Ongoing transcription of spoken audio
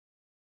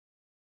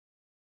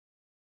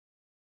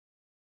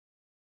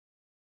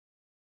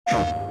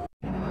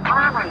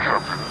Dreaming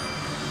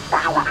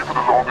Were you with me for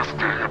the longest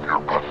day of your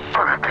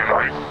pathetic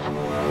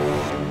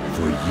life?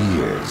 For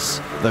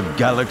years, the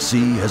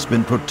galaxy has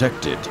been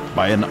protected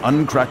by an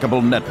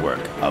uncrackable network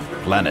of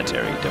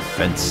planetary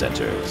defense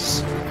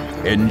centers.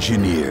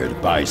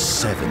 Engineered by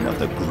 7 of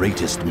the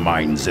greatest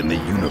minds in the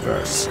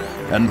universe,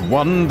 and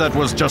one that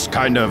was just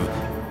kind of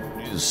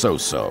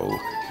so-so.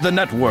 The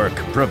network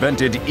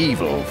prevented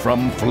evil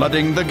from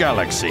flooding the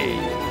galaxy.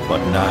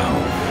 But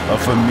now, a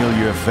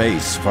familiar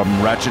face from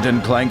Ratchet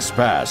and Clank's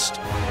past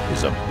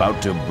is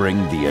about to bring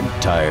the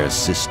entire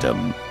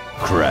system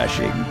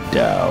crashing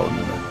down.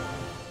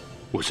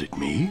 Was it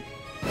me?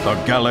 The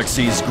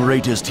galaxy's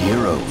greatest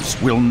heroes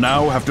will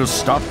now have to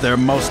stop their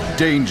most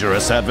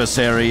dangerous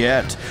adversary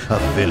yet. A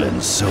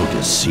villain so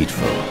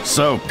deceitful,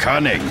 so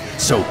cunning,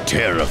 so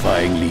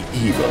terrifyingly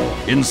evil.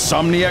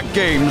 Insomniac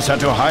Games had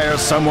to hire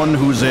someone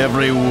whose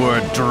every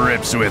word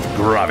drips with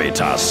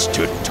gravitas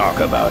to talk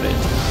about it.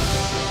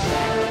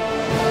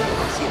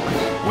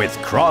 With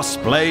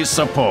cross-play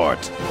support.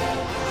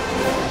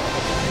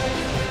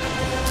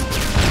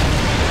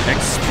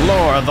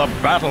 Explore the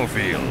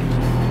battlefield.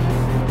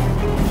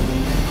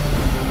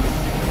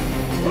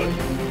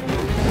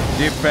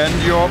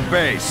 Defend your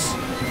base.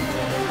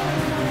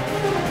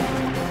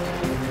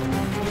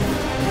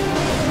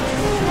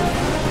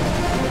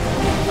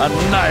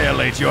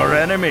 Annihilate your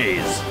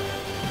enemies.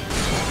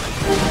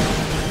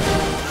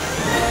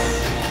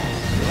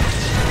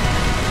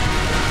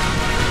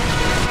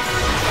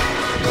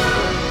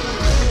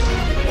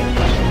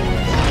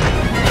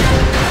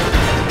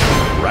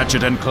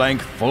 Ratchet and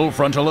Clank Full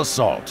Frontal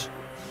Assault.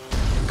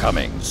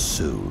 Coming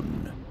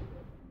soon.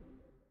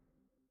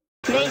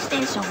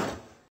 PlayStation